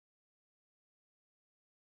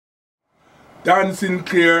Dan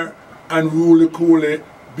SINCLAIR and Rule Cooley,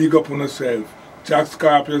 big up on yourself. Black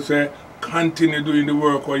Scorpio say, continue doing the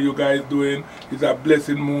work what you guys doing. It's a blessed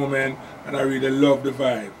moment and I really love the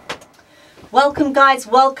vibe. Welcome guys,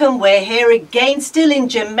 welcome. We're here again, still in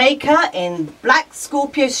Jamaica in Black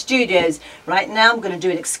Scorpio Studios. Right now I'm going to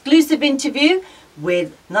do an exclusive interview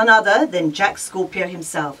with none other than Black Scorpio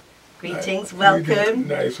himself. Greetings, welcome.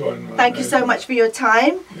 Nice one, man. Thank you so much for your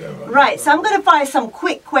time. Yeah, man. Right, so I'm going to fire some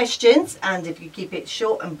quick questions, and if you keep it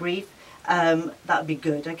short and brief, that would be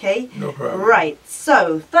good, okay? No problem. Right,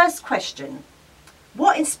 so first question.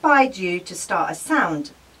 What inspired you to start a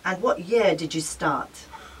sound, and what year did you start?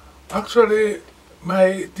 Actually,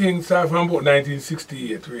 my thing started from about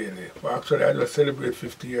 1968, really. But actually, I just celebrated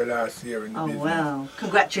 50 years last year in the business. Oh, wow.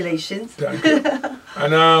 Congratulations. Thank you.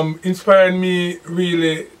 And inspired me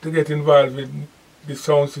really to get involved with the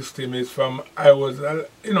sound system is from, I was,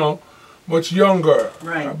 you know, much younger.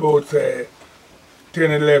 Right. About 10,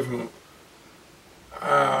 11.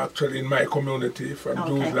 Actually, in my community from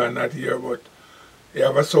Drewsland, not here, but I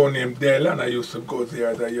have a son named Dell, and I used to go there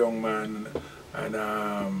as a young man. And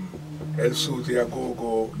El Susie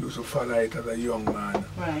Go used to follow it as a young man.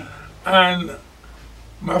 Right. And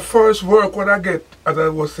my first work, what I get, as I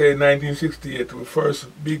was saying, 1968, my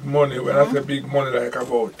first big money, when I say big money, like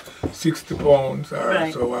about 60 pounds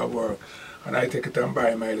or so I work. And I take it and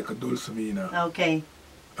buy my little Dulcimina. Okay.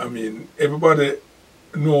 I mean, everybody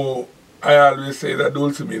know, I always say that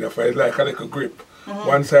Dulcimina is like a little grip.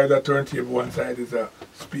 One side is a turntable, one side is a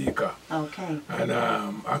speaker. Okay. And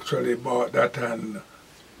actually bought that and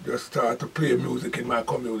just started to play music in my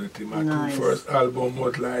community. My two first album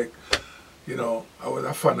was like, you know, I was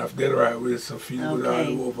a fan of Delroy Wilson, Feel Good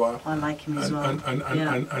All Over. I like him as well. And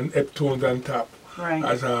Eptones on Top. Right.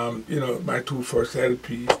 As, you know, my two first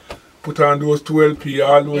LP. Put on those 2 LP,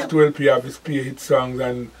 all those 2 LP have his play hit songs,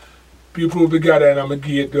 and people will be gathering on my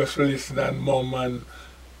gate just to listen, and mom, and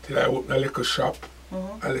till I open a little shop,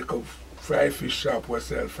 a little fry fish shop where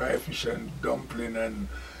sell fry fish and dumpling and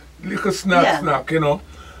little snack, you know.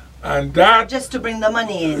 And that just to bring the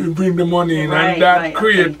money in. Bring the money in, and that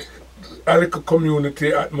create a little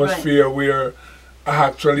community atmosphere where I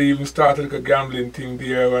actually even started like a gambling thing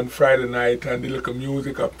there on Friday night, and the little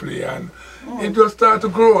music I play, and it just started to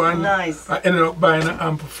grow, and I ended up buying an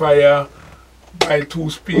amplifier, buy 2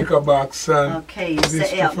 speaker box, and you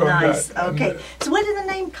set it up nice. Okay, so where did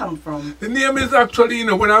the name come from? The name is actually, you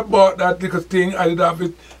know, when I bought that little thing, I did have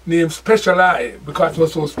it named Special Eye because it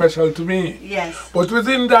was so special to me. Yes. But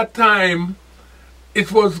within that time,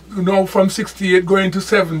 it was, you know, from 68 going to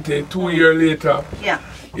 70, 2 years later. Yeah.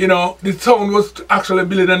 You know, the sound was actually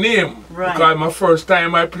building a name. Right. Because my first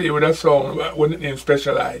time I played with a sound when it named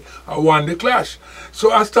Special Eye, I won the clash.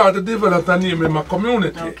 So I started to develop a name in my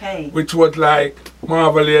community, which was like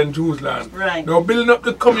Marvelly and Drewsland. Right. Now building up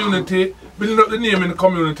the community, building up the name in the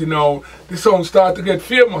community now, the sound started to get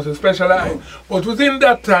famous, the Special Eye. But within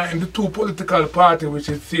that time, the 2 political parties, which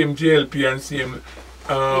is same JLP and same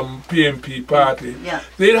PMP party,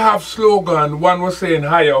 they'd have slogan. One was saying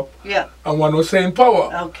high up, and one was saying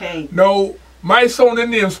power. Okay. Now my sounded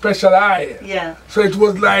name Special Eye. Yeah. So it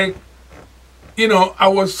was like, you know, I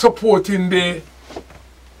was supporting the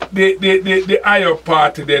higher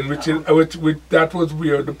party then, which that was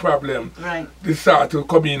where the problem. Right. They started to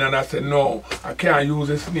come in, and I said, no, I can't use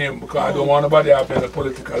this name because I don't want nobody having a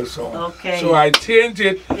political song. Okay. So I changed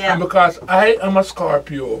it, and because I am a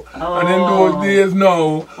Scorpio, and in those days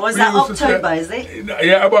now. Was that October, is it?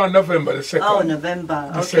 Yeah, about November the 2nd. Oh,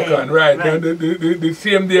 November. The 2nd, right. The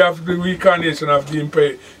same day of the reincarnation of the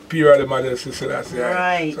Imperial Mother Sassafrass.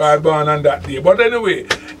 Right. So I born on that day. But anyway,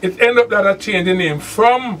 it ended up that I changed the name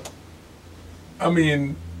from, I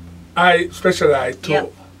mean, I specialized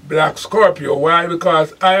to Black Scorpio. Why?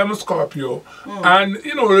 Because I am a Scorpio. And,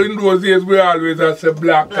 you know, in those days we always had to say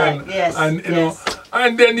black and you know,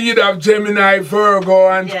 and then you'd have Gemini, Virgo,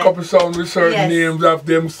 and a couple sounds with certain names of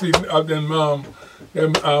them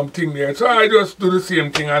thing there. So I just do the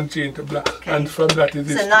same thing and change to black. And from that is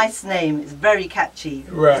it's a nice name. It's very catchy.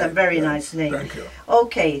 Right. It's a very nice name. Thank you.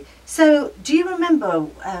 Okay. So, do you remember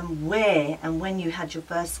where and when you had your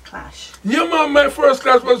first clash? Yeah, man, my first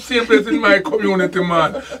clash was the same place in my community,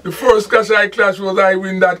 man. The first clash I clashed was I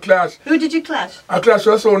win that clash. Who did you clash? I clashed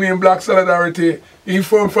with someone named Black Solidarity. He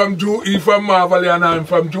from Marvelly and I'm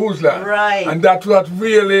from Drewsland. Right. And that's what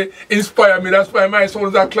really inspired me. That's why my sound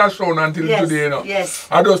is a clash sound until today, you know. Yes.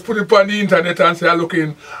 I just put it on the internet and say, I'm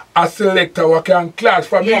looking a selector who can clash.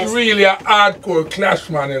 For me, it's really a hardcore clash,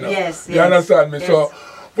 man, you know. Yes, you understand me? Yes. So,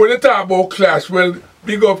 when they talk about clash, well,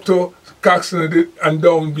 big up to Kingston and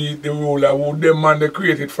Downbeat, the ruler, who them man they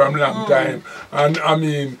created from long time. And I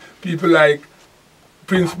mean, people like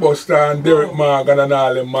Prince Buster and Derek Morgan and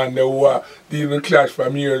all them man they were dealing with clash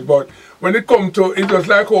from years. But when it come to, it was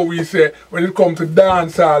like how we say, when it come to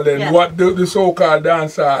dancehall and what the so-called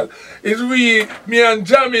dancehall, it's really, me and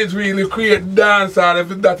Jammies really create dancehall, if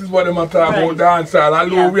that is what they talk about dancehall.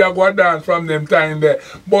 Although we are going to dance from them time there.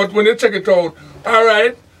 But when you check it out,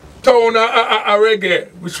 alright, town a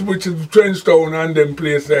reggae, which is Trench Town and them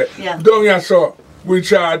place there. Down here so, we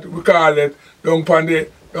call it,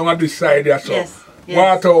 down on this side here so.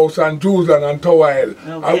 Waterhouse and Drewsland and Towile.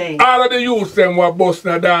 All of the youths them were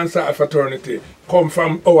busting a dancehall fraternity come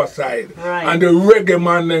from our side. And the reggae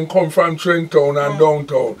man then come from Trenton and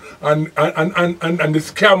downtown. And the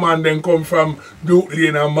scam man then come from Duke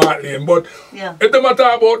Lane and Mart Lane. But if they matter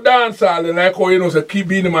about dancehall, then like how you know say keep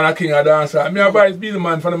being the man a king of dancehall. Me advise be the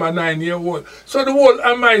man from my 9-year-old. So the whole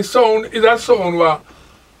and my sound is a sound where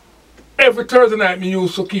every Thursday night me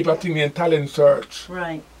used to keep a thing in talent search.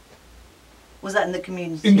 Was that in the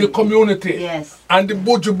community? In the community. Yes. And the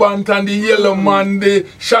Buju Bant and the Yellow Man, the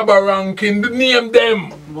Shabba Rankin, the name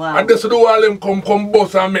them. Wow. And that's all them come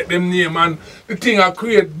bust and make them name and the thing I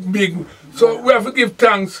create big. So we have to give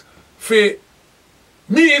thanks for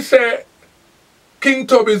me say King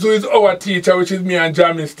Tubby's who is our teacher, which is me and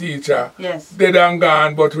Jammy's teacher. Yes. Dead and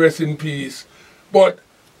gone, but rest in peace. But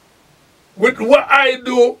with what I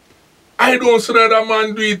do, I don't see that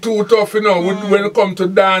man do it too tough, you know, when it comes to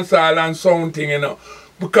dancehall and sound thing, you know.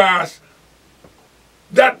 Because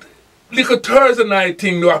that little Thursday night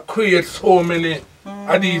thing that creates so many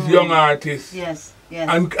of these young artists.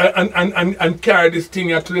 And carry this thing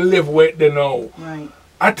to the level where they know.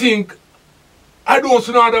 I think, I don't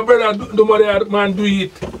see no other brother, nobody man do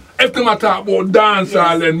it. If they talk about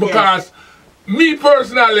dancehall then, because me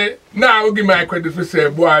personally, now I will give my credit for say,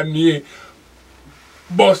 boy, me,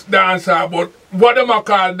 bust dancer, but what am I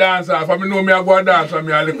call dancer? For me know me I go dance for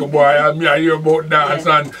me a little boy and me I hear about dance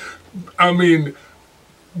and I mean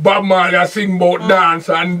Bob Marley I sing about dance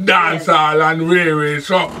and dancehall and railway.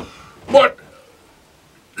 So but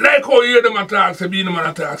like how you hear them attack, say being them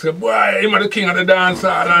attack, say boy, him are the king of the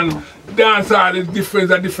dancehall and dancehall is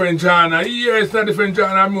different, a different genre. Yeah, it's not different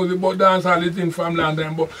genre of music, but dancehall is in from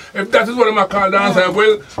London. But if that is what I'm call dancehall,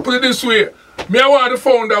 well, put it this way. Me I want the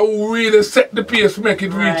founder who really set the pace to make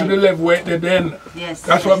it reach to the level where they then.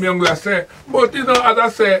 That's what I'm going to say. But you know, as I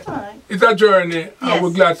say, it's a journey and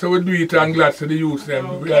we're glad so we do it and glad so the youth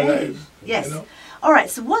them realize. You know?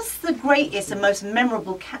 Alright, so what's the greatest and most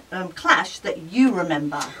memorable clash that you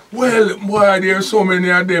remember? Well, boy, there are so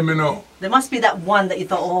many of them, you know. There must be that one that you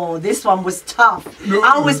thought, oh, this one was tough.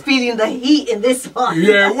 I was feeling the heat in this one.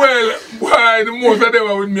 Yeah, well, boy, the most of them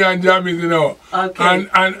are with me and Jammies, you know.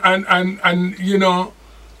 And you know,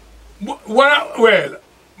 well,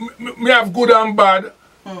 me have good and bad.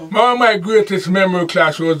 One of my greatest memory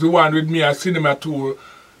clash was the one with me at Cinema Tour.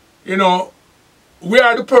 You know, we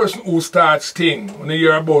are the person who starts Sting, when you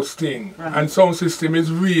hear about Sting. And sound system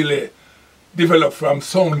is really developed from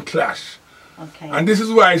sound clash. And this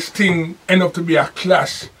is why Sting end up to be a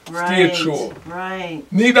clash stage show.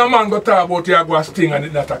 Neither man go talk about you go a Sting and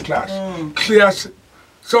it's not a clash. Clash.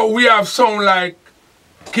 So we have sound like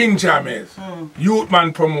King Jammies, Youth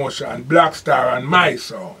Man Promotion, Black Star and my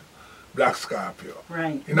sound, Black Scorpio.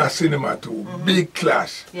 In a cinema too. Big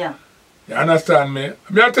clash. You understand me?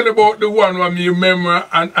 I tell you about the one where me remember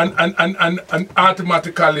and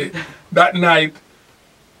automatically that night,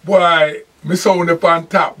 boy, me sound up on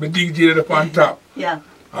top, me DJ up on top.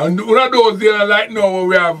 And one of those days like now where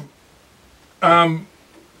we have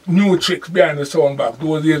new tricks behind the sound box.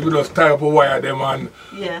 Those days we just tie up a wire them and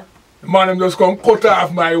the man them just come cut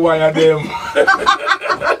off my wire them.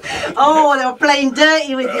 Oh, they were playing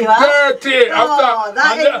dirty with you, huh? Dirty! Oh,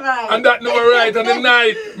 that is right. And that never right. And the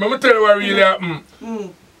night, let me tell you what really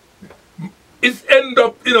happened. It's end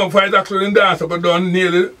up, you know, if I actually in dance up and done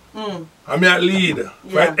nearly, I'm a lead.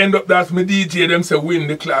 If I end up, that's my DJ, them say win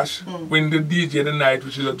the clash, win the DJ the night,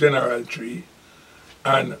 which is a general tree.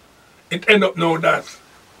 And it end up now that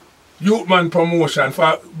Youth Man Promotion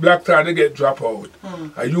for Black Star they get drop out.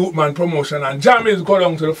 A Youth Man Promotion and Jammies go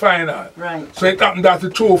down to the final. So it happened that the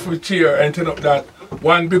trophy cheer ended up that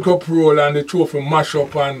one big up roll and the trophy mash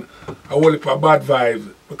up and a whole heap of bad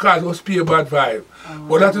vibes. Because it was pure bad vibe.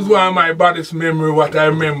 But that is one of my baddest memory what I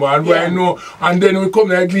remember and where I know and then we come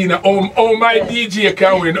to Glean how my DJ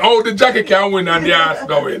can win, how the jacket can win and the ass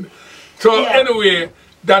can win. So anyway,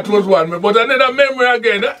 that was one. But another memory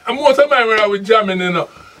again, most of my memory with jamming, you know,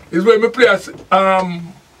 is when we play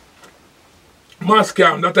mass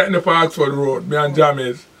camp, that in the Oxford Road, me and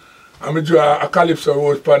Jammies, and we draw a calypso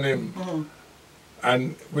rose upon him.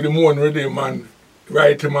 And with the moon rhythm and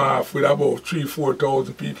write him off with about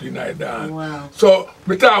 3,000–4,000 people in that dance. Wow. So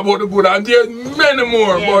we talk about the good, and there's many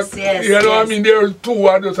more, yes, but yes, you know yes. I mean, there's two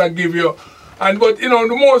I just give you. And but you know,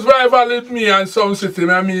 the most rival with me and Sound System,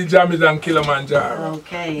 I mean Jammies and Kilimanjaro.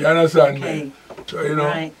 Okay. You understand okay. me? So you know.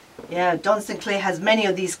 Right. Yeah, Don Sinclair has many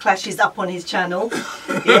of these clashes up on his channel.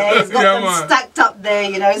 Yeah, he's got them man. stacked up there,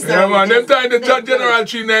 you know. So yeah, man. Them time the general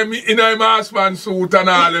tree name in a Horseman suit and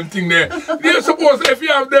all them thing there. They're supposed, if you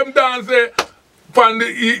have them dance there, on the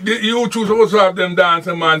YouTube supposed to have them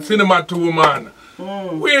dancing, man. Cinema 2, man.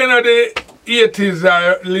 We in the 80s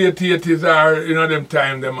or late 80s or, you know, them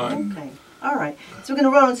time, them, man. Okay. All right. So we're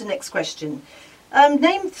going to roll on to the next question.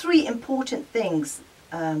 Name 3 important things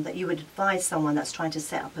that you would advise someone that's trying to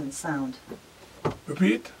set up a sound.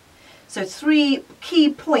 Repeat? So 3 key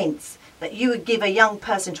points that you would give a young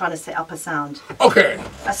person trying to set up a sound. Okay.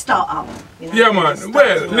 A start-up. You know, yeah, man.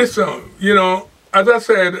 Well, listen, you know, as I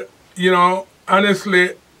said, you know,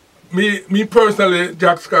 honestly, me personally,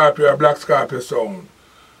 Black Scorpio sound,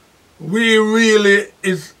 we really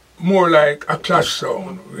is more like a clash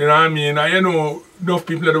sound. You know what I mean? And you know, enough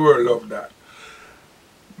people in the world love that.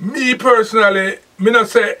 Me personally, me not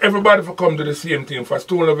say everybody for come to the same thing. For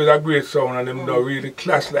Stone Love is a great sound and them don't really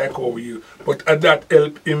clash like how we use. But that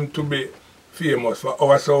help him to be famous. For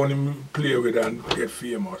our sound him play with and get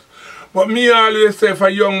famous. But me always say if a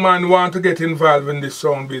young man want to get involved in this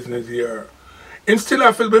sound business here, him still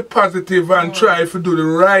have to be positive and try to do the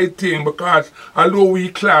right thing, because although we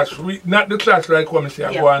clash, not the clash like what I say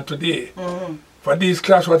I go on today. For these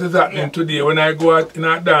clash what is happening today, when I go out in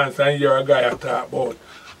a dance and hear a guy talk about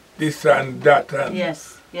this and that and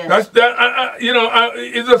yes. that's that. You know,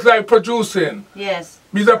 it's just like producing. Yes.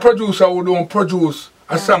 Me's a producer who don't produce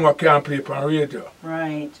a song I can't play on radio.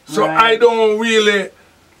 Right. So right. I don't really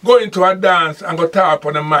go into a dance and go talk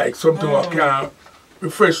on the mic, something I can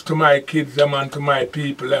refresh to my kids and to my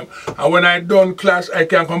people. And when I done class, I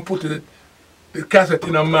can come put the cassette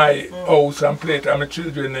in my house and play it and my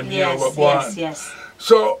children and yes.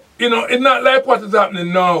 So, you know, it's not like what is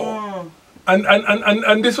happening now.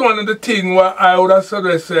 And this one of the thing where I would have sort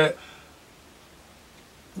of say,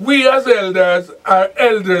 we as elders are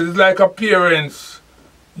elders like a parents,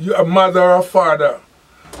 a mother or father.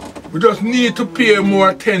 We just need to pay more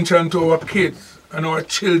attention to our kids and our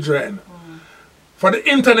children. For the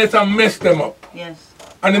internet has messed them up. Yes.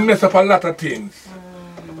 And it mess up a lot of things.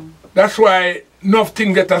 That's why enough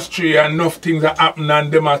things get astray and enough things are happening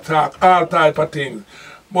and them attack, all type of things.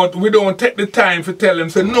 But we don't take the time to tell them,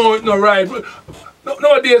 say, no, it's not right.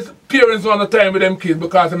 Nowadays, parents don't have time with them kids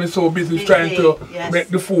because they're so busy trying to make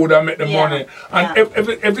the food and make the money. And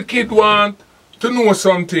every kid want to know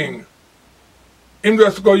something. Him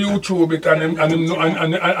just go YouTube it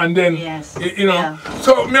and then, you know.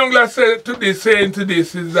 So, me I'm glad saying to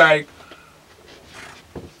this is like,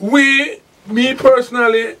 me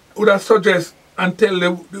personally would have suggest and tell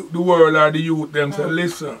the world or the youth them, say,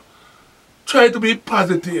 listen, try to be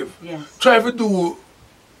positive. Yes. Try to do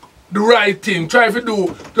the right thing. Try to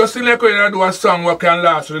do, just like when you do a song that can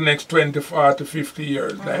last for the next 20, 40, 50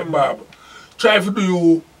 years, like Bob. Try to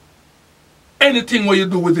do anything what you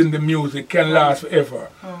do within the music can last forever.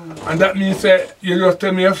 And that means that you just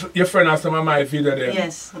tell me your friend has some of my video them.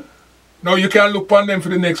 Yes. Now you can look on them for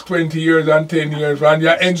the next 20 years and 10 years and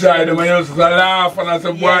you enjoy them and you just laugh and I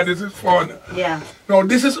say, boy, this is fun. Yeah. Now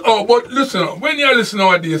this is all, but listen, when you listen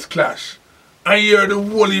to this clash, and you hear the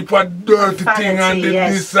whole heap of dirty thing and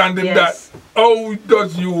this and that, how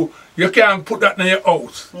does you can't put that in your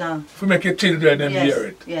house. No. To make your children them hear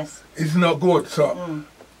it. Yes. It's not good, so.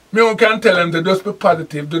 Me can tell them to just be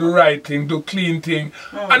positive, do the right thing, do clean thing.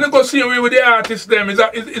 And then go see away with the artists them. It's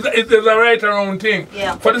a right around thing.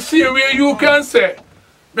 Yeah. For the same way you can say,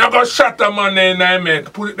 me I got shot a man in I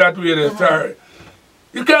make, put it that way there, sorry.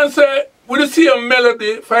 You can say, with the same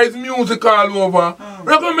melody, for his music all over,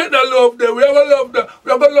 we're going to make that love there, we're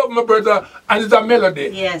going to love my brother, and it's a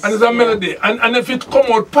melody. Yes. And it's a melody. And if it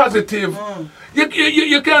come out positive,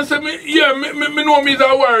 you can say, me know me is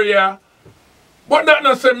a warrior. But that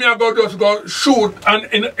not say me I go just go shoot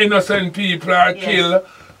and innocent people or kill.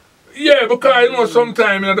 Yeah, because you know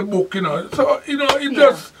sometimes in the book, you know. So, you know, it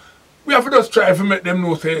just we have to just try to make them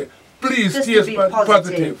know say, please stay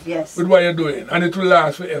positive with what you're doing and it will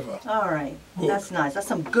last forever. Alright. That's nice. That's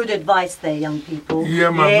some good advice there, young people. Yeah,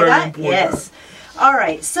 man, very important. Yes.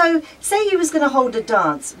 Alright, so say you was going to hold a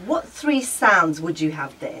dance, what 3 sounds would you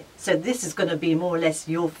have there? So this is going to be more or less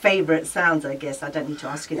your favourite sounds, I guess. I don't need to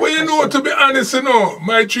ask you that question. You know, to be honest, you know,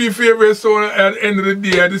 my 3 favourite songs at the end of the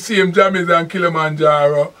day are the same Jammies and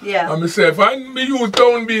Kilimanjaro. Yeah. And myself. And me use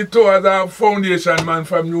Downbeat too as a foundation man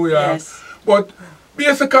from New York. Yes. But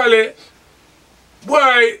basically,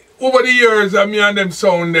 Why, over the years, me and them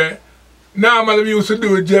sound there, normally we used to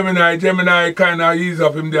do with Gemini. Gemini kind of ease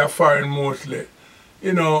up him there foreign mostly,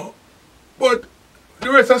 you know. But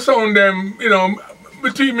the rest of sound them, you know,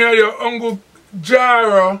 between me and your Uncle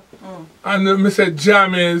Jara and me say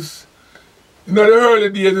Jammies, you know, the early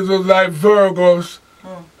days it was like Virgos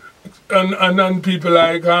and people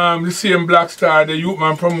like the same Black Star, the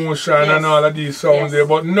Youthman Promotion and all of these sounds there.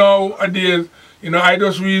 But nowadays, you know, I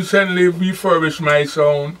just recently refurbished my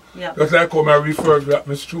sound. Just like how I refurbish at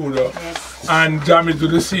my studio. And Jammies do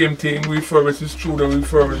the same thing, refurbish the studio,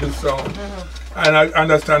 refurbish the sound. And I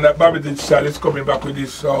understand that Bobby Digital is coming back with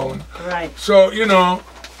this sound. Right. So, you know,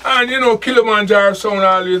 and you know, Kilimanjaro sound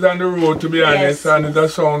always on the road, to be honest, and it's a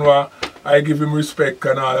sound where I give him respect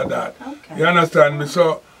and all of that. Okay. You understand me?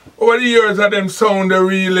 So, over the years of them sound, they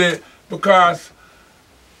really, because,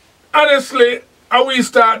 honestly, how we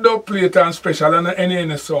start dub plate and special, and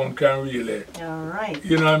any sound can really. All right.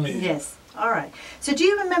 You know what I mean? Yes. All right. So do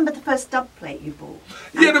you remember the first dub plate you bought?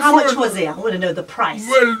 Yeah, how much was it? I want to know the price.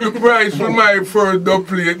 Well, the price for my first dub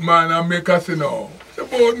plate, man, I make us know. It's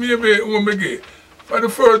about maybe, but the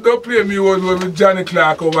first dub plate me was with Johnny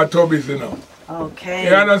Clark over Tubbies, you know. Okay.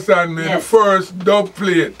 You understand me? Yes. The first dub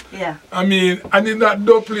plate. Yeah. I mean, and in that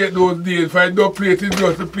dub plate those days, if I dub plate is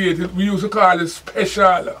just a plate, we used to call it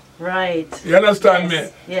special. Right. You understand me?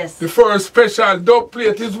 Yes. The first special dub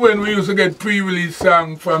plate is when we used to get pre-release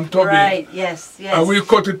song from Tubby. Right, yes, yes. And we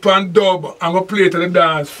cut it pan dub and we play to the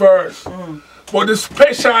dance first. But the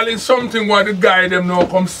special is something where the guy them now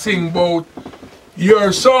come sing about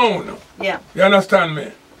your sound. Yeah. You understand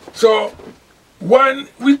me? So when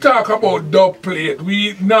we talk about dub plate,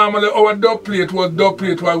 we normally our dub plate was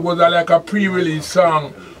like a pre-release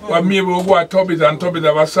song. Where maybe we go at Tubbies and Tubbies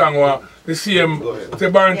have a song where the same say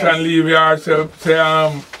Barrington leave here,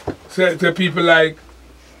 say people like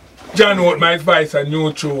John Holt might voice a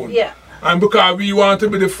new tune. Yeah. And because we want to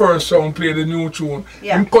be the first song play the new tune,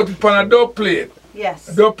 yeah. we cut it on a dub plate. Yes.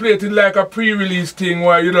 A dub plate is like a pre-release thing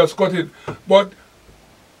where you just cut it. But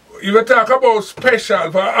if you talk about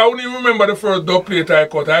special, I only remember the first dub plate I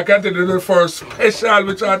cut. I can't tell you the first special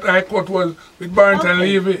which I cut was with Barrington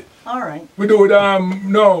Levy. All right. We do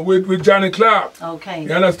with with Johnny Clark. Okay.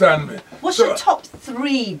 You understand me? What's your top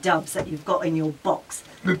 3 dubs that you've got in your box?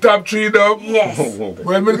 The top 3 dub? Yes.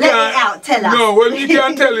 Well, let it out, tell us. No, well, we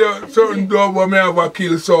can't tell you certain dub where we have a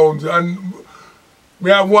kill sounds. And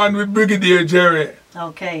we have one with Brigadier Jerry.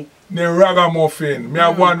 Okay. Named Ragamuffin. We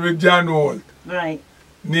have one with John Holt. Right.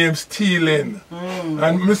 Named Stealing.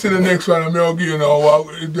 And me see the next one and I'll give you now.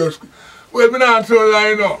 It just... Well, me not so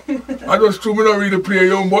lie now. I just true, me not really play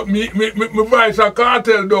young, but me voice a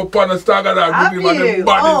cartel though upon the stagger that with him and the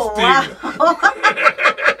baddest thing. Wow.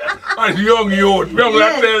 As young youth, me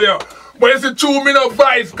yes. tell you. But it's a true, me not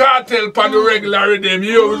voice cartel upon the regular rhythm.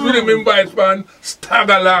 You always really me voice pan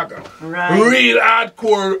stagger lager. Right. Real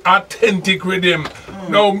hardcore, authentic rhythm.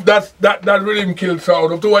 Now that rhythm kills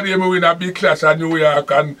out. Up to what day me win a big clash at New York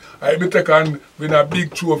and I be take and win a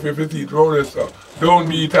big trophy if it eat round stuff. Don't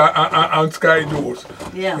beat and Sky Dose.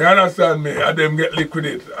 Yeah. You understand me? And them get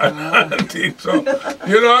liquidated and things. So,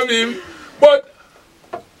 you know what I mean? But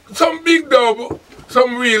some big dub,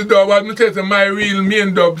 some real dub, as I tell you, my real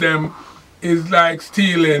main dub them is like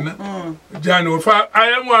Stealing, John Holt. I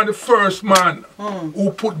am one of the first man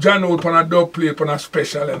who put John Holt on a dub plate on a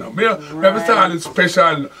special. You know? Never started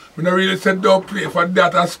special. We don't really say dub plate for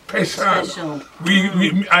that a special.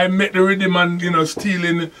 I met the rhythm and, you know,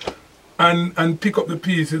 Stealing. And pick up the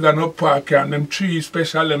pieces and up park and them 3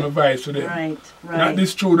 special them advice to them. Right, right. Not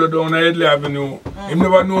this studio down at Headley Avenue. Him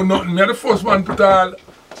never know nothing. Me the first one put all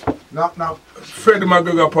Freddie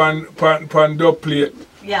McGregor pan dub plate.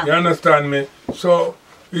 Yeah. You understand me? So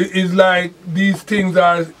it's like these things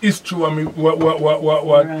are history of me what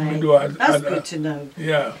right. me do. That's good to know.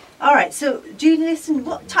 Yeah. All right, so do you listen,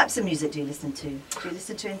 what types of music do you listen to? Do you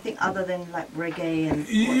listen to anything other than like reggae and...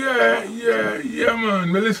 Yeah,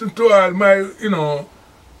 man. I listen to all my, you know,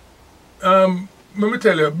 let me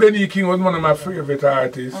tell you, Benny King was one of my favorite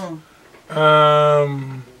artists.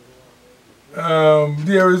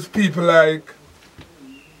 There is people like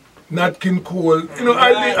Nat King Cole. You know,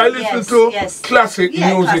 I listen to classic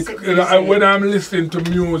music when I'm listening to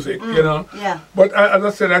music, you know. Yeah. But as I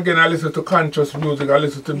said again, I listen to conscious music. I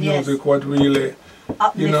listen to music what really,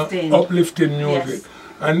 uplifting music. Yes.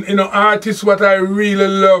 And you know, artists what I really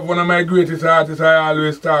love, one of my greatest artists I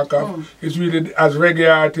always talk of, is really, as reggae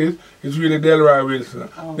artist, is really Delroy Wilson.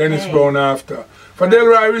 Dennis Brown after. For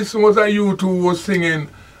Delroy Wilson was a youth who was singing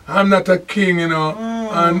I'm Not a King, you know,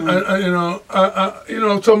 and you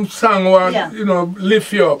know, some song was, you know,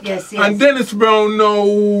 lift you up. Yes, yes. And Dennis Brown now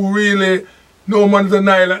really No Man's an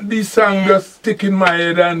Island. These songs just stick in my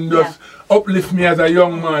head and just uplift me as a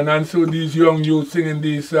young man. And so these young youth singing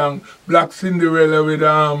these songs. Black Cinderella with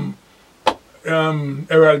Errol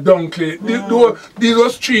Dunkley. These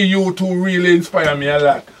was 3 youth who really inspire me a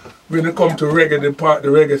lot when it comes to reggae, the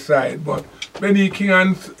reggae side. But Benny King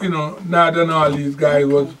and, you know, Nad and all these guys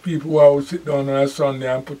was people who would sit down on a Sunday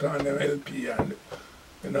and put on their LP and,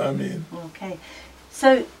 you know what I mean? Okay.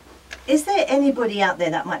 So, is there anybody out there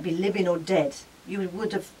that might be living or dead you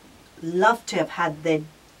would have loved to have had their,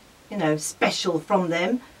 you know, special from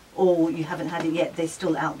them, or you haven't had it yet, they're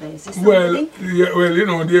still out there? Is there somebody? Well, you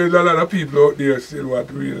know, there's a lot of people out there still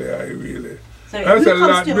what really, So who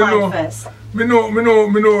comes to mind first? Me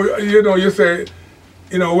know, you know, you say,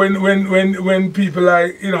 you know, when people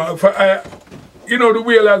like, you know, you know, the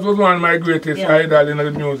Wailers was one of my greatest idol in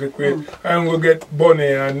the music way. I'm going to get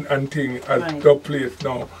Bonnie and thing as top place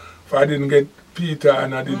now. If I didn't get Peter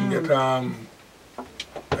and I didn't get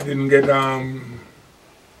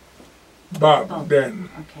Bob then.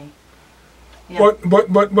 Okay. Yeah.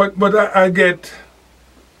 But I get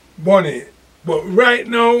Bonnie. But right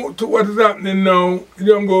now, to what is happening now,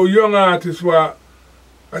 young artists were,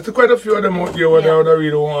 I see quite a few of them out there what I would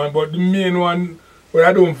really want, but the main one, well,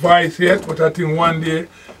 I don't voice yet, but I think one day,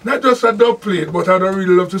 not just a dub plate, but I'd really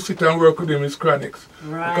love to sit and work with him is Chronics.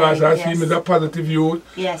 Right, because I see him as a positive youth.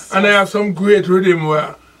 Yes. And I have some great rhythm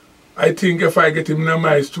where I think if I get him in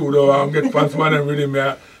my studio I'll get pants one and rhythm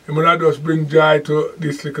here, he will not just bring joy to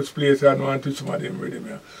this little place and want to some of them rhythm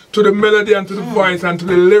here. To the melody and to the voice and to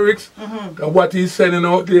the lyrics, what he's sending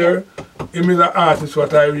out there, him is an artist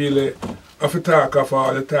what I really have to talk of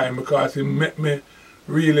all the time because he met me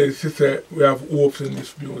really, she said, we have hopes in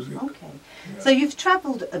this music. Okay. Yeah. So you've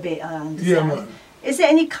travelled a bit, I understand. Yeah, man. Is there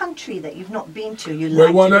any country that you've not been to you well,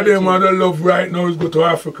 like one to of them to? I love right now is go to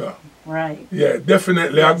Africa. Right. Yeah,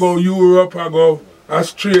 definitely. Yes. I go Europe, I go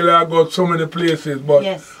Australia, I go so many places, but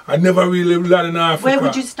I never really land in Africa. Where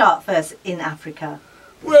would you start first in Africa?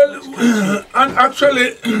 Well, and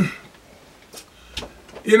actually,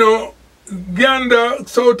 you know, Uganda,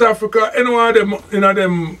 South Africa, any one of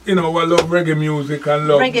them, you know, I love reggae music and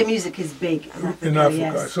love. Reggae music is big in Africa.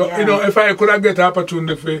 Yes. So, you know, if I could get an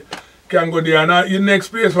opportunity to can go there, and the next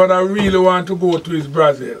place what I really want to go to is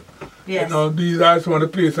Brazil. Yes. You know, these are some of the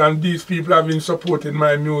places, and these people have been supporting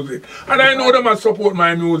my music. And I know them and support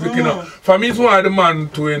my music, you know. For me, it's one of the man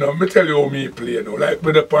to, you know, me tell you how me play, you know, like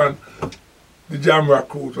with upon the Jam Rock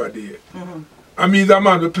crews were there. I mean, the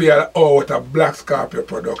man will play out a Black Scorpio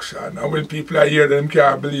production, and when people are hear them,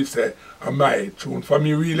 can't believe say, my tune. For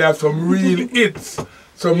me, really have some real hits,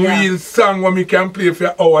 some real song where me can play for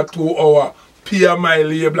an hour, 2 hours. Pay my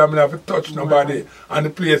label, I have to touch nobody, and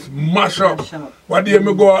the place mash up. One day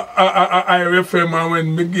me go I FM and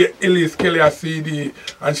when me get Elise Kelly a CD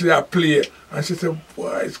and she a play, and she said,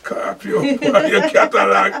 boy, Scorpio, boy, your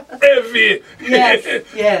catalog heavy. Yes,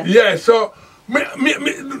 yeah. Yeah, so me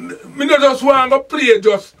not just want to play,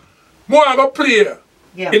 just more want to play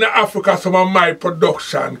in Africa some of my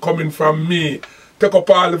production coming from me. Take up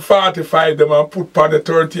all the 45 them and put on the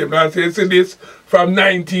turntable and say, see this from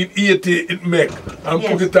 1980 it make and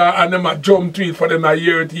put it on and them a jump to it for them a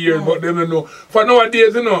year to year, but them don't know. For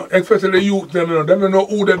nowadays, you know, especially the youth, them don't know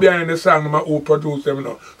who they behind the song, them who produce them, you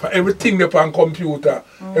know. For everything they on computer,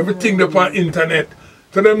 everything they on internet.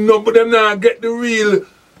 So them know, but them not get the real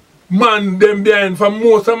man them behind. For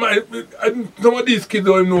most of some of these kids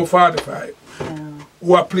don't even know 45.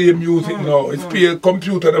 Who are playing music now. It's play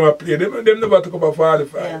computer them are play. Them never talk about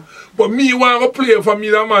 45. But me want to play for me,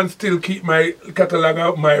 that man still keep my catalog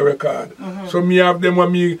of my record. So me have them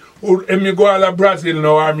when me go all to Brazil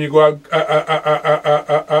now or me go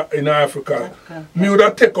in Africa. Me would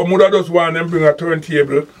have take them, would have just want them bring a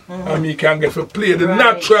turntable and me can get to play the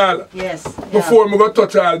natural. Before me go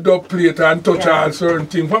touch all dub plate and touch all certain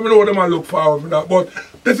things. For me know them I look forward for that. But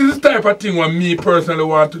this is the type of thing what me personally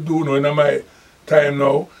want to do now in my time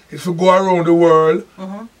now, is to go around the world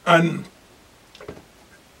and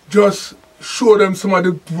just show them some of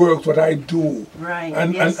the work what I do. Right.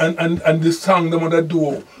 And the song them what I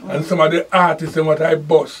do and some of the artists and what I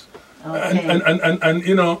bust. And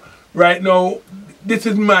you know, right now, this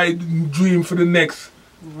is my dream for the next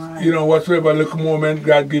you know, whatsoever little moment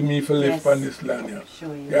God give me for live on this land.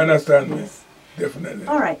 You understand me? Definitely.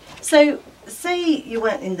 Alright. So say you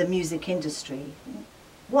weren't in the music industry.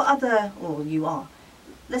 What other, or you are,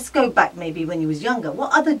 let's go back maybe when you was younger,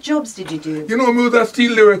 what other jobs did you do? You know, me was a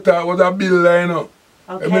steel director, I was a builder, you know.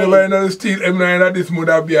 Okay. I mean, in the steel, I mean, in this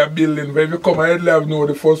would be a building, but if you come ahead, you know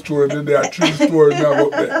the first story, there are 3 stories now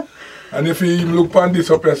up there. And if you even look on this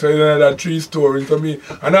up here, so you know that 3 stories to me.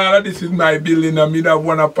 And all of this is my building, and me that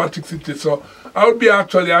one of Patrick City. So I would be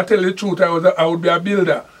actually, I tell you the truth, I would be a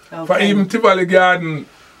builder. Okay. For even Tivoli Garden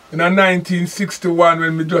in 1961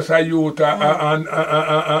 when me just a youth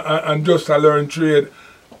and just a learn trade.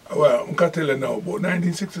 Well, I can tell you now, about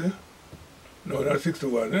 1960. No, not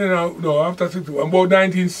 61. No, after 61. About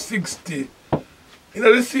 1960. You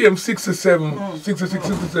know, the same 67, 66,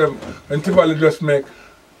 67, when Tivoli just make.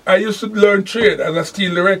 I used to learn trade as a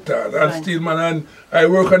steel erector, as a steel man, and I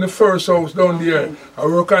work on the first house down there. I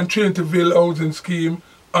work on Trinityville housing scheme,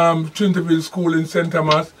 Trinityville school in St.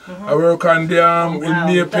 Thomas. I work on the in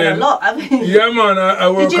Maypen. A lot, haven't you? Yeah, man. I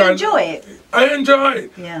work. Did you enjoy it? I enjoy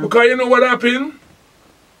it. Yeah. Because you know what happened?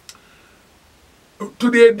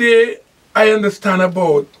 Today, I understand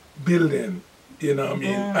about building. You know what I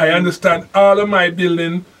mean? I understand all of my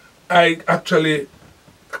building. I actually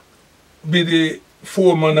be the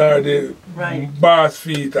foreman or the boss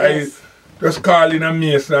feet. Yes. I just call in a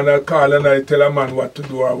mason and I call and I tell a man what to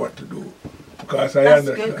do or what to do. Because I understand.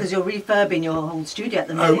 That's good because you're refurbing your whole studio at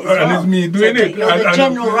the minute as well. And it's me doing it. You're the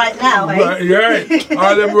general right now, eh? Yeah.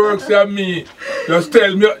 All the works are me. Just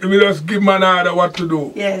tell me, just give me an order what to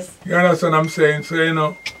do. Yes. You understand what I'm saying? So, you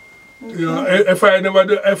know,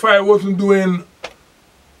 if I wasn't doing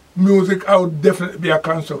music, I would definitely be a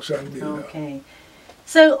construction builder. Okay.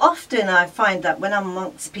 So often I find that when I'm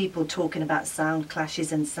amongst people talking about sound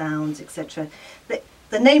clashes and sounds, etc.,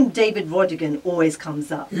 the name David Rodigan always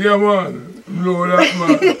comes up. Yeah, man. No, that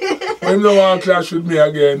man. When you want to clash with me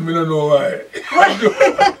again, we don't know why.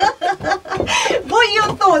 What are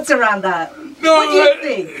your thoughts around that? No, what do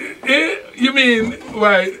you think? You mean,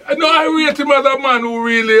 why? No, I rate him as a man who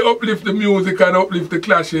really uplift the music and uplift the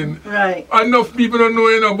clashing. Right. Enough people don't know,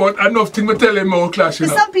 you know, but enough things to tell him about clashing.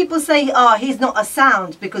 But some people say, oh, he's not a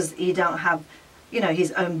sound because he don't have, you know,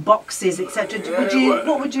 his own boxes, etc.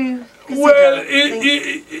 What would you consider? Well,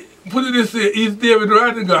 put it this way, he's David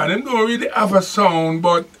Rodigan. He don't really have a sound,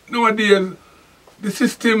 but nowadays, the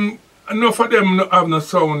system, enough of them don't have no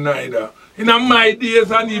sound neither. In my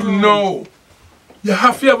days and even now, you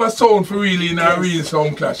have to have a sound for really in a real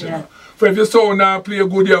sound clash. You know? For if your sound now play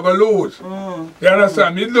good, you're going to lose. You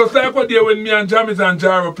understand me? It's just like what day when me and Jammies and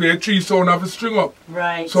Jaro play 3 sound have a string up.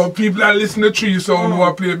 Right. So people are listening to 3 sound who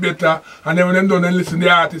are play better, and then when them done, then listen to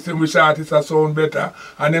the artists and which artists are sound better,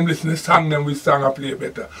 and them listen to song, then which song are play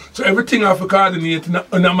better. So everything I have to coordinate in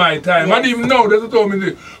my time. Yes. And even now, that's what told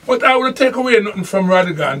me. But I would take away nothing from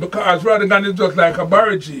Rodigan, because Rodigan is just like a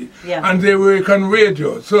barrage, and they work on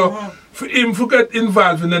radio. So for him to get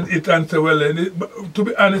involved in it and say, well, to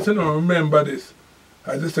be honest, you know, remember this.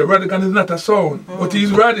 As I say, Rodigan is not a sound, but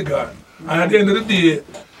he's Rodigan. And at the end of the day,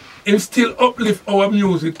 him still uplift our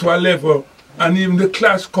music to a level, and even the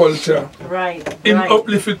clash culture. Him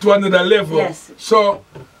uplift it to another level. Yes. So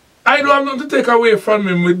I don't have nothing to take away from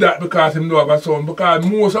him with that because him don't have a sound. Because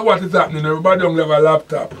most of what is happening, everybody don't have a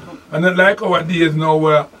laptop. And not like our days now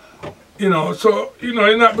where, you know, so, you know,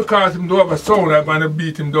 it's not because him don't have a sound I'm going to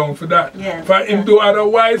beat him down for that. For him do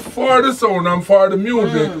otherwise for the sound and for the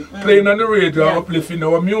music, playing on the radio, uplifting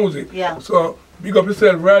our music. So, big up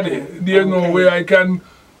yourself, Roddy. There's no way I can,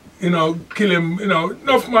 you know, kill him, you know.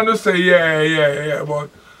 Enough man to say, yeah,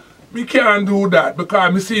 but we can't do that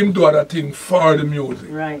because I see him do other things for the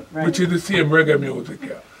music. Which is the same reggae music,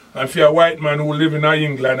 And if you're a white man who live in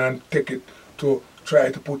England and take it to,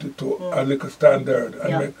 try to put it to a little standard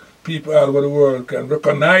and make people all over the world can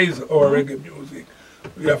recognize our reggae music.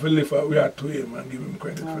 We have to lift our hat to him and give him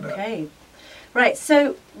credit for that. Right,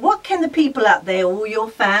 so what can the people out there, all your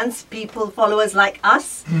fans, people, followers like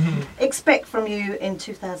us, expect from you in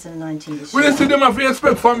 2019 this year? Well, you see, them have to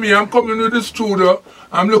expect from me. I'm coming to the studio.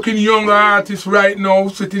 I'm looking younger artists right now,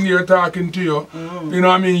 sitting here talking to you. You know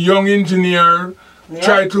what I mean? Young engineer.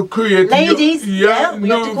 Try to create ladies, we have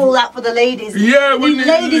to call out for the ladies. Yeah, we need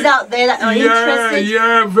ladies out there that are interested.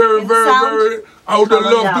 Very. I would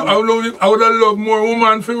have loved more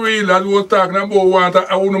women for real. As we was talking about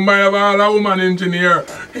I wouldn't mind have all a woman engineer.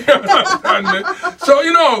 So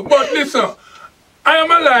you know, but listen, I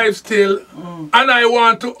am alive still, and I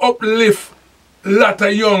want to uplift a lot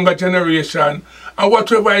of younger generation, and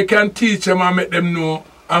whatever I can teach them and make them know,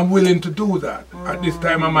 I'm willing to do that at this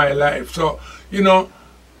time of my life. So. You know,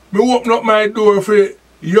 me open up my door for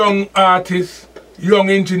young artists, young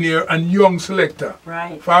engineer, and young selector.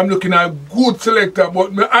 For I'm looking at good selector,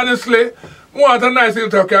 but me honestly, I want a nice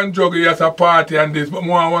little can juggle as a party and this, but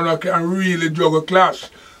I want to can really juggle clash.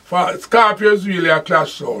 For Scorpio is really a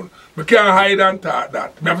clash sound. I can't hide and talk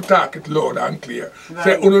that. I have to talk it loud and clear.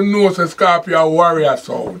 Say, you don't know say Scorpio a warrior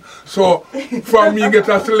sound. So, from me get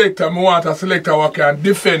a selector, I want a selector who can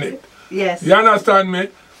defend it. Yes. You understand me?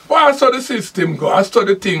 But I saw the system go, I saw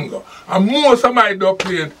the thing go. And most of my dub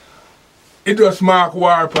playing, it just mark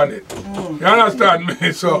war upon it. You understand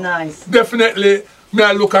me? So nice. Definitely, me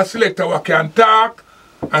I look at selector who can talk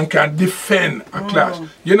and can defend a clash.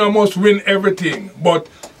 You know, must win everything, but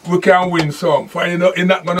we can win some. For you know, you're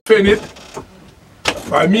not gonna defend it.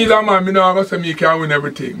 For me, that man, me not gonna say me can win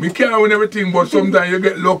everything. Me can't win everything, but sometimes you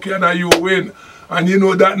get lucky and you win. And you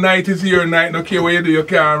know that night is your night. No care what you do, you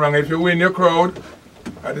can't wrong. If you win your crowd,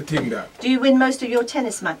 I the thing that. Do you win most of your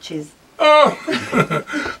tennis matches? Oh,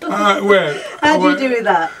 well. How do you do with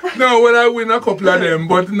that? No, well, I win a couple of them,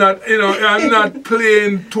 but not, you know, I'm not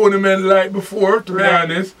playing tournament like before, to be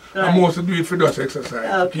honest. Right. I mostly do it for just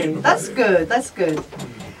exercise. Okay, that's good, that's good.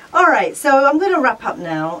 All right, so I'm going to wrap up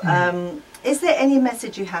now. Is there any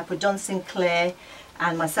message you have for John Sinclair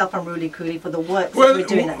and myself and Ruly Cooley for the work that we're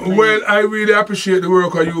doing at the moment? Well, I really appreciate the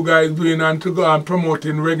work that you guys doing and to go on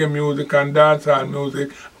promoting reggae music and dancehall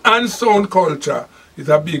music and sound culture is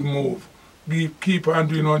a big move. Keep on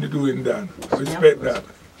doing what you're doing, Dan. Respect that.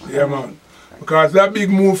 Yeah, man. Because that big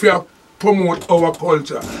move for promote our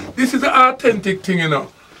culture. This is an authentic thing, you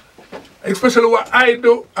know. Especially what I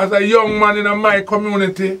do as a young man in my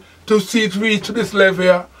community, to see it reach to this level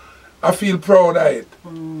here, I feel proud of it.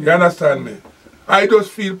 You understand me? I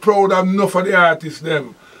just feel proud of enough of the artists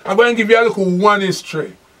them. I'm going to give you a little one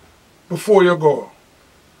history before you go.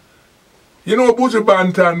 You know, Buju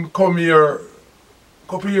Banton come here a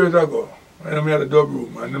couple of years ago, and I'm at the dub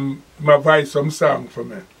room, and I voice some song for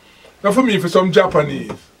me. Now for me, for some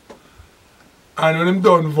Japanese. And when I'm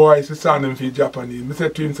done voice the song them for Japanese, I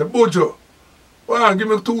said to him, Buju, well, give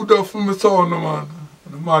me 2 dub for my son, man.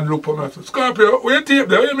 And the man looked at me and said, Scorpio, where your tape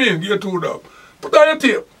there? What do you mean, give you 2 dub? Put on your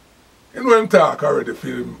tape. You know him talk already for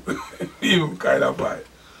him, him kind of vibe.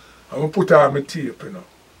 I'm going to put on my tape, you know.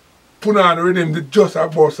 Put on the rhythm, the just a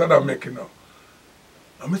boss that I'm making, you know.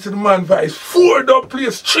 And I said, the man voice 4 dub play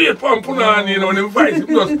straight from put on, you know, and him voice, him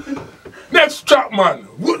just, next track, man,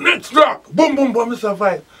 next track, boom, boom, boom, Mr.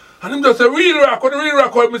 Vibe. And him just say, real rock, when the real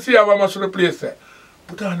rock, when I see how much of the place there.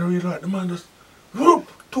 Put on the real rock, the man just,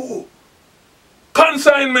 whoop, 2,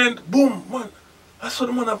 consignment, boom, man. I saw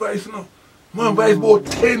the man a voice, you know. Man buys about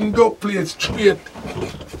 10 dub plays straight.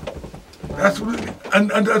 That's really,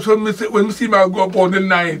 and that's when I say, when I see me go up on the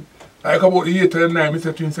 9, like about the 8 or the 9, I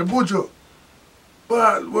say to him, say, Buju,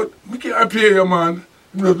 but me can't pay you, man.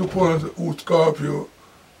 You know, the point and say, oh, Scorpio,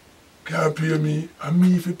 can't pay me, and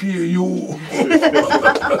me if you pay you.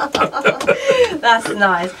 That's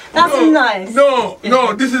nice. That's nice. No,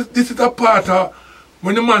 this is a part of,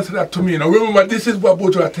 when the man said that to me, you know, remember this is what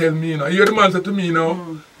Buju tell me, you know. You hear the man say to me, you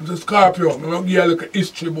know, he said, Scorpio, I'm going to give you a little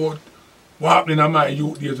history about what happened in my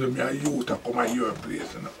youth days when I youth to come to your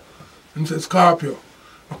place, you know. He said, Scorpio,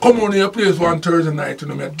 I come on to your place one Thursday night, you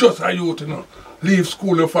know, me just a youth, you know. Leave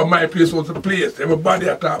school, you know, for my place was the place. Everybody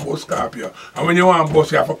talk about Scorpio. And when you want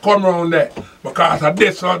bus, you have to come around there. Because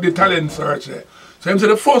that's all the talent search there. So he said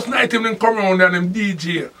the first night him come around there and him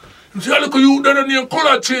DJ. He said, look at you down in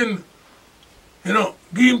color chin. You know,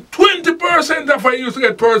 give him 20% of what you used to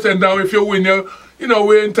get percent now if you win, you know,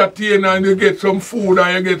 we entertain and you get some food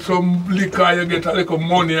or you get some liquor, you get a little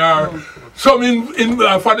money or some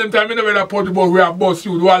for them time, you never had put about we have bus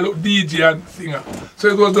you, do a look DJ and singer. So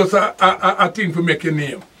it was just a thing to make a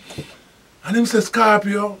name. And him say,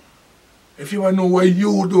 Scorpio, if you want to know what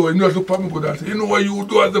you do, you know, look at me good and say, you know what you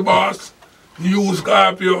do as the boss? You,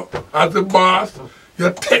 Scorpio, as the boss,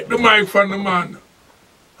 you take the mic from the man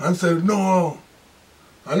and say, no.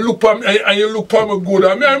 And look for me, and you look for me good.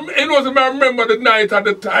 I mean, it wasn't I remember the night at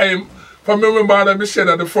the time. I remember that I shed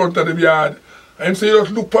at the front of the yard. And say, you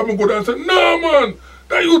just look for me good and say, no man,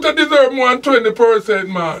 that you to deserve more than 20%,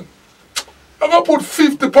 man. I'm gonna put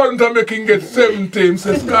 50 pounds and make him get 70.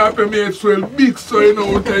 Say, Scorpio, me it's well big, so you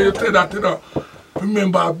know, you tell that, you know.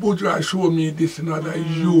 Remember, Buju showed me this, you know, that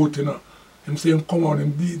youth, you know. Him say, him come on,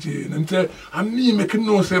 him DJ. And him say, and me make him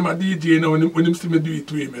know say I'm a DJ, you know, when him see me do it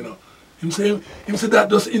to him, you know. Him say that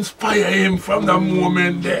just inspire him from that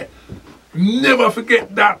moment there. Never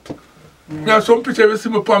forget that. Now some picture you see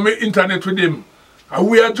me on my internet with him. And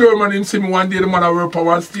we are German, him see me one day the man I work on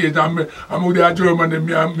one stage and I'm with the German and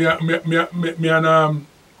me and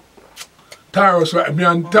Taros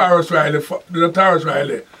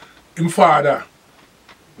Riley, him father.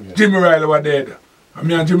 Jimmy Riley was dead. And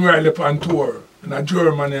me and Jimmy Riley on tour in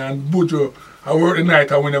Germany and Buju, I work the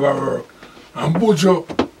night and we never work. And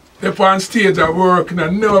Buju, they on stage at work and I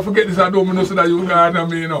never forget this, I don't know so that you guys know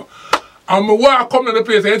me, you know. And I walk come to the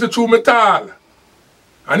place, I enter through my tall.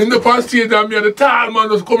 And in the on stage and me and the tall man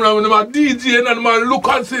just come around with my DJ and the man look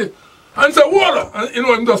and say, and say, what? And you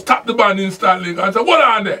know, him just tap the band instantly and say, what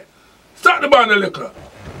on there? Start the band a little.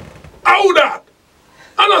 How that?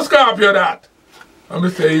 I don't Scorpio that. And I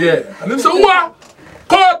say, yeah. And they say, what?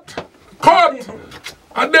 Cut!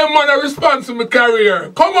 And them man a response to my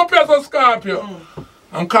career. Come up here as Scorpio.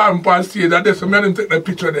 And call me on stage that this, I didn't take the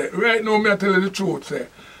picture there. Right now, I tell you the truth, say.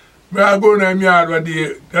 I go in my yard one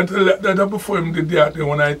day, that before him did that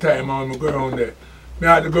one night time, and I go around there. I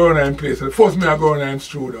had to go around in place. First, I go around in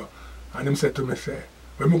studio. And him said to me, say,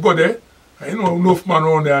 when I go there, I know enough man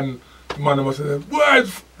around there, and the man must say, boy,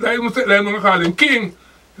 like I said, I'm going to call him King.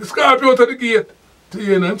 The Scorpio to the gate. To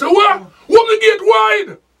you know, and say, what? Open the gate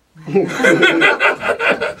wide! And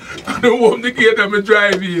I open the gate and I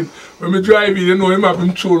drive in. When I drive in, you know him have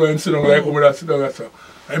him shoulder and sit down like over there, sit down there, so.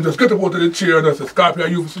 And just get up out of the chair and say, Scorpio,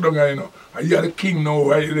 you sit down here, you know. And you are the king now,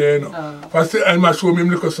 right there, you know. And I show him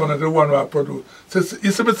little son, the one who I produce. So,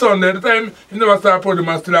 you see my son there, at the time, he never started producing,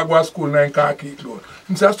 I still go to school in khaki clothes.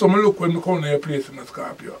 He said, so I look when I come to your place in the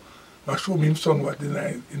Scorpio. I show him son what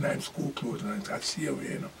in school clothes, and I see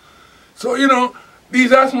away, you know. So, you know,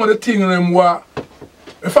 these are some of the things them what,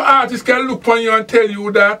 if an artist can look on you and tell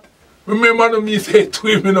you that, remember me say to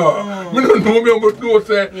him, you know, I don't know me, but no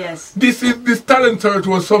say, yes. This talent search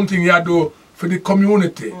was something you do for the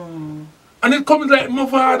community. And it comes like my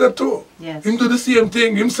father too. Yes. Him do the same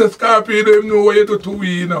thing. Him say, Scorpio, you don't know what you do to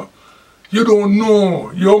we, you know. You don't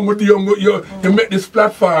know. You make this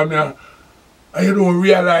platform, yeah, and you don't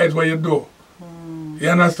realize what you do. You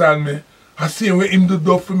understand me? I see when him do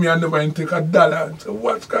stuff for me and never take $1 and say,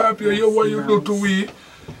 what Scorpio, you what you do to we?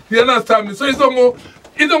 You understand me? So it's don't go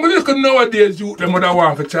look nowadays you them would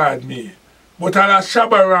want to charge me. But all a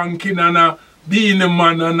shabba ranking and a being a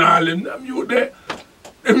man and all them you there.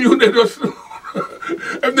 Them you there just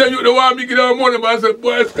if them you want me give them money, but I say,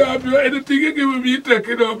 boy Scorpio, anything you give me take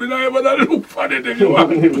it up. And I never look funny if you want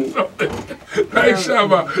to do something. Like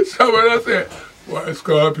Shabba. Shabba I say, boy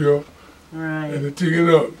Scorpio. Right. Anything, you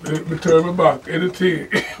know, me turn my back, anything.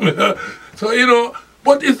 So, you know,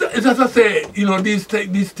 but it's as I say, you know, these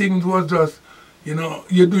things was just, you know,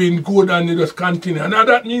 you're doing good and you just continue. And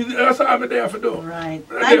that means that's all I'm there for do. Right.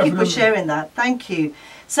 Thank you for sharing that. Thank you.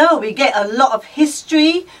 So we get a lot of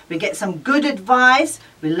history, we get some good advice,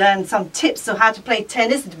 we learn some tips on how to play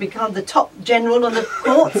tennis to become the top general on the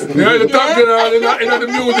court. Yeah, the top general in the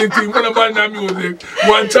music team, when I band that music.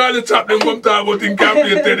 One Charlie Chaplin come talk about in camp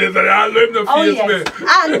play tennis and I love the face, man.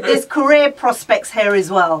 And there's career prospects here as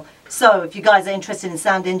well. So if you guys are interested in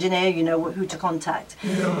sound engineer, you know who to contact.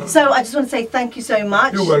 Yeah. So I just want to say thank you so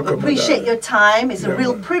much. You're welcome. Appreciate your time. It's a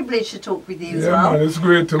real man. Privilege to talk with you as Yeah, well. Man, it's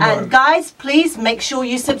great to man. And guys, please make sure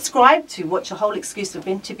you subscribe to watch a whole exclusive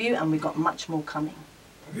interview, and we've got much more coming.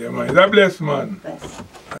 Yeah, man. God bless, man. Bless.